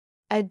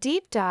A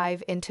deep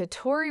dive into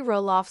Tori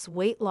Roloff's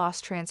weight loss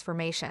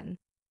transformation.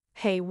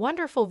 Hey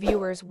wonderful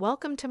viewers,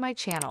 welcome to my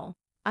channel.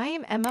 I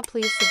am Emma.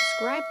 Please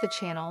subscribe the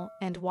channel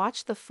and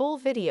watch the full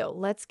video.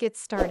 Let's get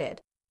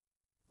started.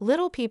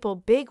 Little People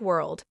Big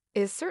World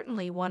is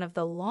certainly one of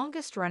the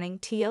longest running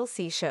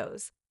TLC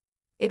shows.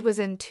 It was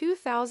in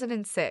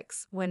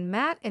 2006 when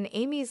Matt and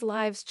Amy's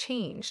lives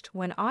changed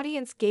when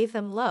audience gave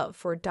them love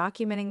for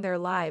documenting their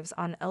lives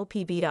on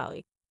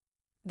LPBW.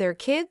 Their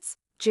kids,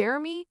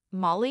 Jeremy,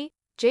 Molly,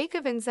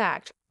 Jacob and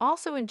Zach,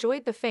 also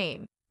enjoyed the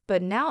fame,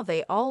 but now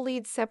they all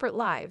lead separate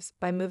lives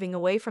by moving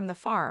away from the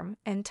farm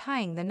and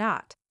tying the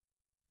knot.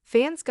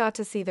 Fans got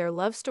to see their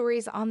love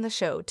stories on the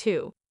show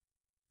too.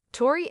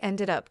 Tori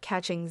ended up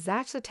catching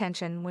Zach's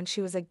attention when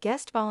she was a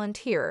guest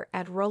volunteer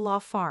at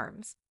Roloff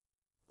Farms.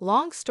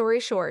 Long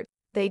story short,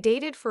 they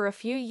dated for a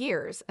few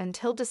years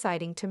until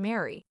deciding to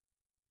marry.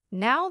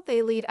 Now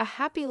they lead a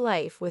happy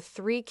life with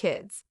 3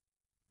 kids.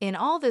 In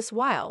all this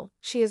while,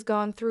 she has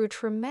gone through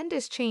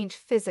tremendous change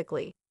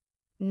physically.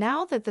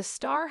 Now that the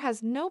star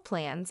has no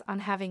plans on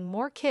having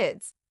more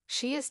kids,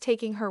 she is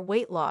taking her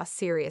weight loss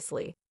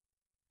seriously.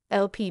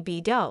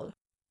 LPBW.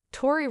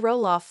 Tori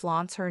Roloff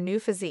flaunts her new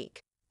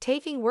physique,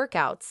 taking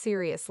workouts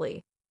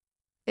seriously.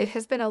 It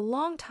has been a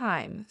long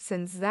time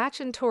since Zach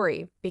and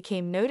Tori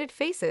became noted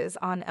faces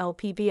on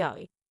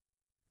LPBW.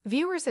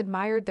 Viewers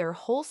admired their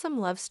wholesome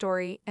love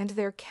story and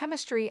their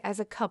chemistry as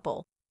a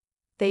couple.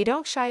 They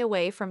don't shy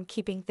away from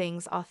keeping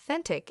things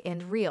authentic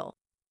and real.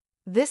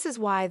 This is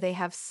why they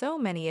have so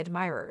many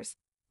admirers.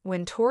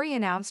 When Tori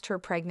announced her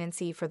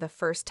pregnancy for the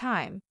first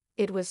time,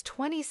 it was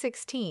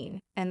 2016,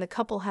 and the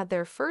couple had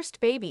their first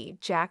baby,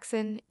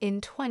 Jackson,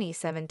 in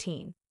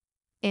 2017.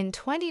 In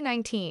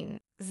 2019,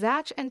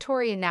 Zach and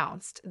Tori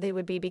announced they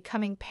would be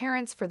becoming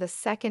parents for the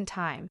second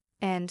time,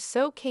 and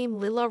so came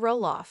Lila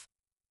Roloff.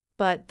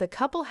 But the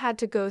couple had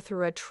to go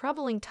through a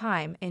troubling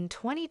time in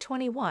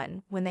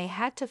 2021 when they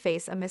had to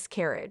face a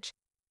miscarriage.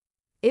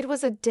 It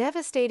was a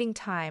devastating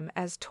time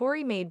as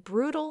Tori made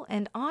brutal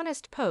and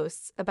honest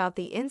posts about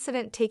the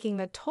incident taking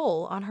a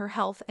toll on her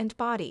health and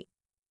body.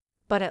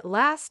 But at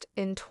last,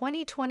 in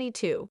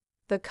 2022,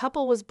 the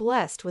couple was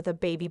blessed with a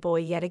baby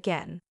boy yet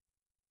again.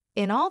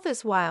 In all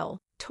this while,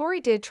 Tori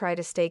did try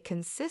to stay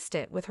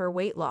consistent with her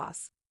weight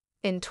loss.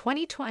 In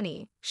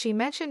 2020, she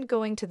mentioned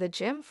going to the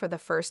gym for the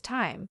first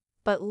time,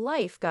 but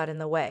life got in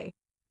the way.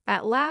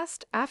 At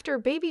last, after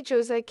baby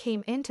Jose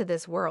came into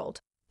this world,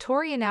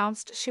 Tori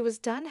announced she was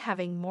done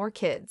having more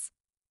kids.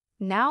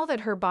 Now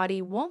that her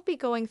body won't be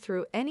going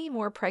through any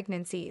more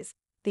pregnancies,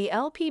 the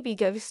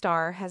LPBW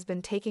star has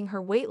been taking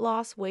her weight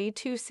loss way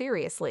too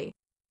seriously.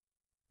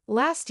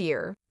 Last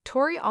year,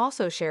 Tori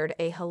also shared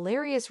a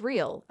hilarious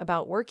reel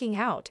about working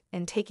out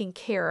and taking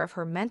care of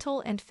her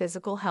mental and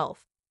physical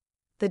health.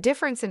 The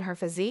difference in her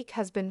physique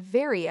has been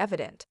very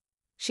evident.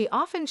 She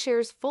often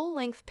shares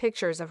full-length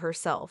pictures of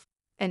herself,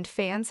 and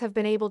fans have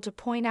been able to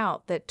point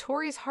out that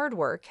Tori's hard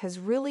work has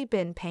really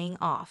been paying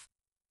off.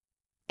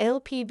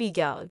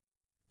 LPBW.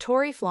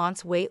 Tori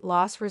flaunts weight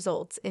loss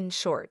results in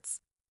shorts.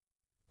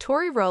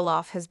 Tori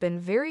Roloff has been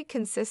very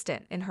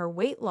consistent in her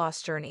weight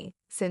loss journey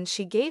since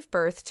she gave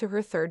birth to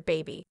her 3rd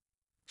baby.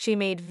 She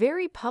made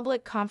very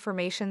public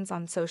confirmations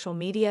on social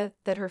media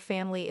that her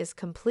family is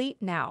complete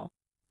now,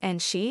 and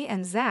she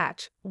and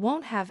Zach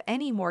won't have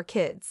any more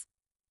kids.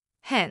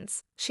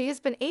 Hence, she has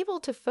been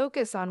able to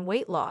focus on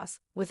weight loss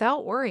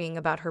without worrying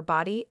about her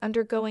body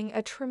undergoing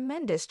a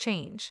tremendous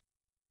change.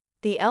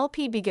 The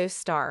LPBW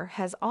star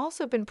has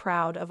also been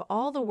proud of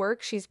all the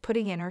work she's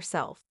putting in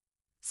herself,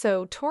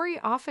 so Tori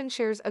often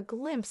shares a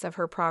glimpse of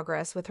her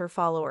progress with her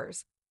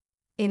followers.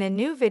 In a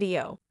new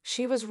video,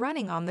 she was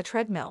running on the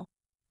treadmill.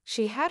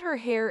 She had her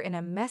hair in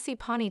a messy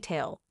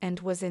ponytail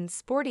and was in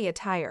sporty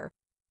attire.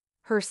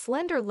 Her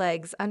slender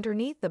legs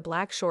underneath the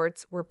black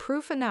shorts were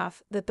proof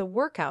enough that the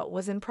workout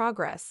was in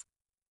progress.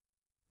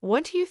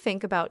 What do you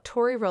think about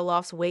Tori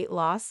Roloff's weight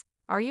loss?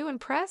 Are you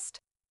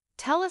impressed?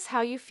 Tell us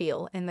how you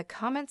feel in the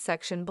comment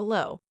section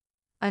below.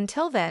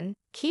 Until then,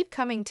 keep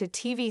coming to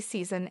TV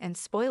season and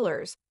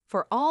spoilers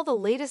for all the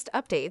latest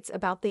updates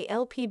about the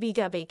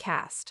LPBW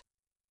cast.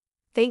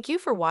 Thank you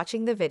for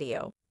watching the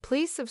video.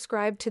 Please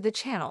subscribe to the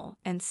channel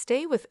and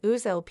stay with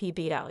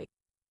LPBW.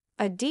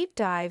 A deep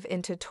dive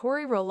into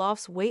Tori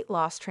Roloff's weight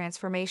loss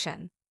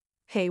transformation.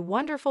 Hey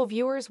wonderful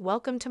viewers,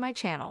 welcome to my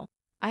channel.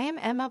 I am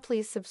Emma.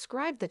 Please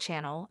subscribe the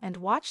channel and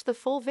watch the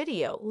full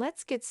video.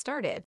 Let's get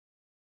started.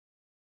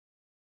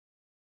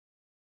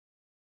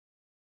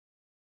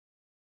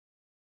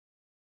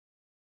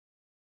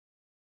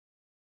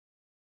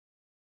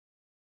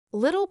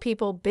 Little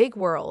People Big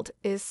World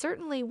is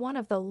certainly one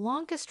of the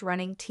longest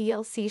running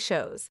TLC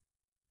shows.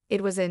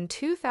 It was in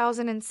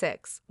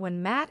 2006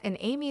 when Matt and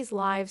Amy's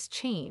lives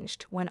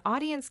changed when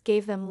audience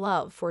gave them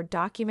love for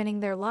documenting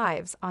their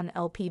lives on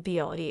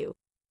LPBW.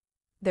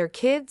 Their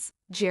kids,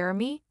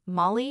 Jeremy,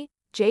 Molly,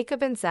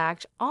 Jacob and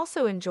Zach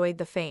also enjoyed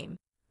the fame,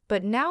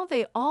 but now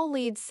they all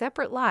lead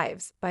separate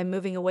lives by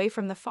moving away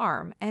from the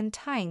farm and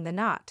tying the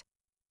knot.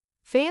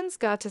 Fans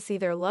got to see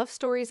their love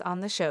stories on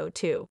the show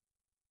too.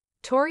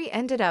 Tori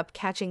ended up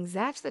catching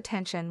Zach's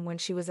attention when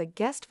she was a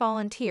guest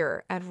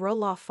volunteer at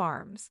Roloff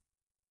Farms.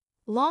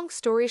 Long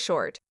story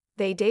short,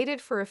 they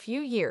dated for a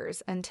few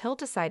years until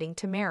deciding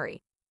to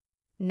marry.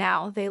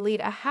 Now they lead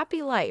a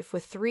happy life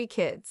with 3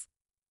 kids.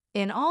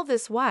 In all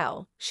this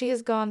while, she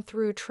has gone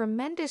through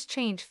tremendous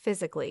change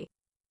physically.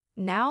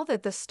 Now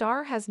that the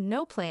star has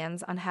no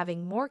plans on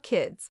having more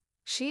kids,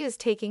 she is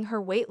taking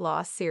her weight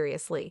loss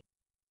seriously.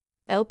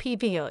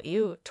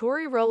 LPBOU,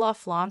 Tori Roloff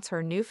flaunts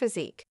her new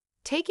physique,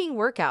 taking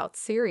workouts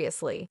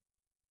seriously.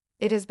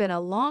 It has been a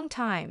long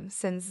time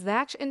since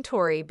Zach and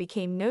Tori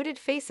became noted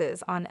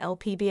faces on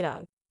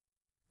LPBOU.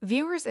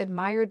 Viewers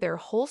admired their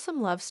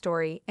wholesome love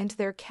story and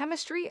their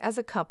chemistry as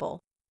a couple.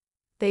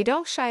 They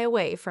don't shy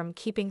away from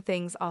keeping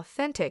things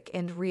authentic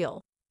and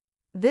real.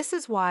 This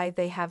is why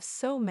they have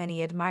so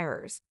many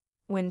admirers.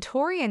 When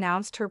Tori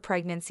announced her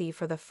pregnancy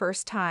for the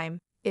first time,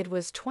 it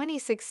was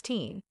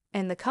 2016,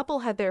 and the couple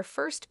had their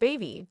first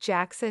baby,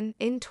 Jackson,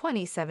 in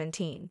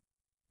 2017.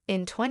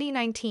 In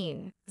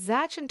 2019,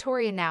 Zach and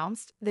Tori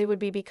announced they would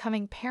be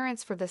becoming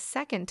parents for the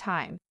second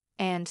time,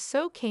 and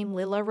so came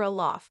Lila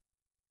Roloff.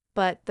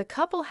 But the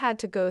couple had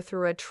to go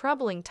through a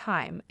troubling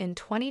time in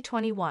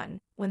 2021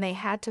 when they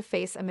had to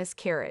face a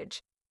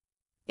miscarriage.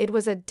 It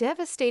was a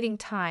devastating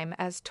time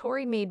as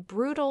Tori made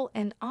brutal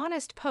and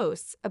honest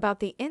posts about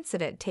the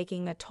incident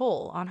taking a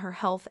toll on her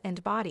health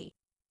and body.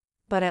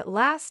 But at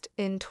last,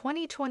 in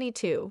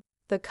 2022,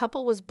 the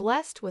couple was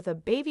blessed with a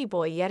baby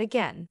boy yet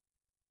again.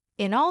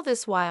 In all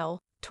this while,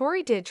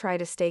 Tori did try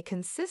to stay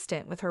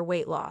consistent with her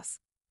weight loss.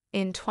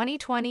 In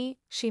 2020,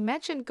 she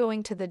mentioned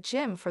going to the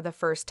gym for the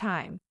first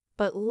time,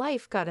 but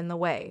life got in the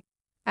way.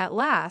 At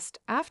last,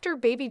 after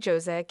baby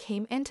Jose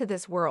came into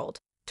this world,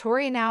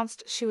 Tori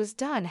announced she was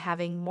done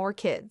having more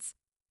kids.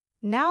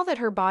 Now that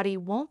her body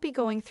won't be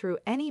going through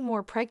any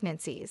more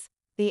pregnancies,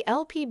 the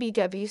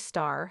LPBW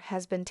star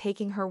has been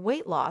taking her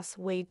weight loss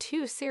way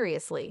too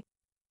seriously.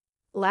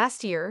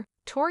 Last year,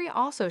 Tori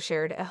also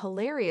shared a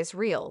hilarious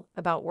reel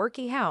about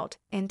working out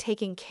and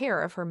taking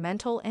care of her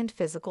mental and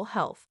physical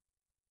health.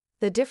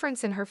 The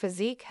difference in her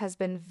physique has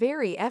been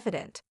very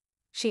evident.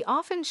 She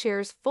often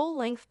shares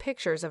full-length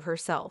pictures of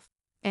herself,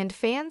 and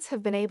fans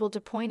have been able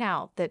to point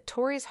out that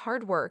Tori's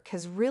hard work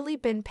has really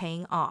been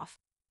paying off.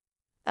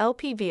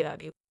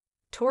 LPBW.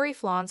 Tori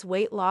flaunts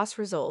weight loss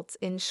results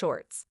in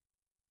shorts.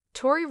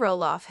 Tori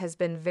Roloff has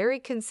been very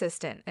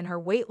consistent in her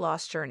weight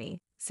loss journey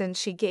since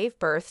she gave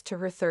birth to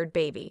her 3rd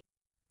baby.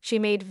 She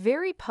made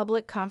very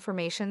public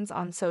confirmations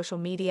on social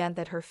media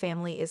that her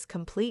family is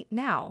complete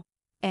now,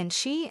 and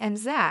she and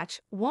Zach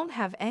won't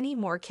have any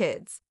more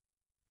kids.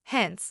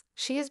 Hence,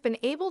 she has been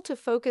able to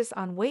focus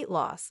on weight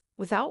loss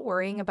without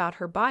worrying about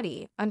her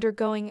body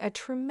undergoing a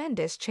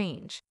tremendous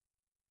change.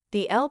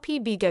 The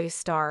LPBW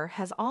star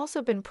has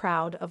also been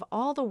proud of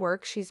all the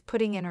work she's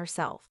putting in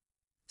herself.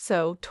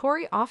 So,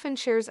 Tori often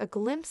shares a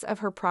glimpse of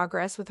her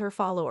progress with her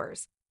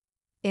followers.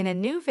 In a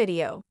new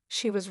video,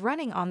 she was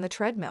running on the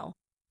treadmill.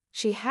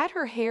 She had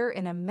her hair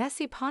in a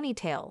messy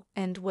ponytail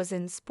and was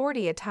in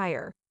sporty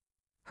attire.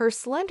 Her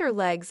slender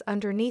legs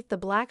underneath the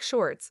black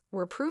shorts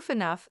were proof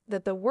enough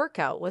that the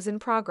workout was in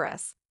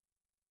progress.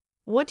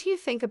 What do you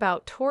think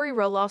about Tori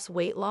Roloff's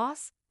weight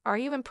loss? Are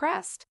you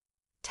impressed?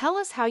 Tell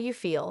us how you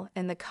feel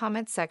in the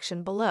comments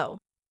section below.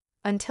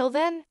 Until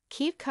then,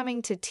 keep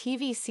coming to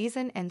TV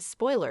season and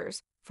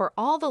spoilers for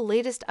all the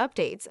latest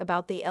updates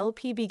about the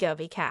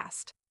LPBW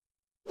cast.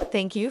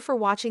 Thank you for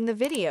watching the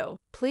video.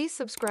 Please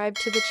subscribe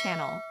to the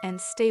channel and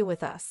stay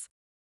with us.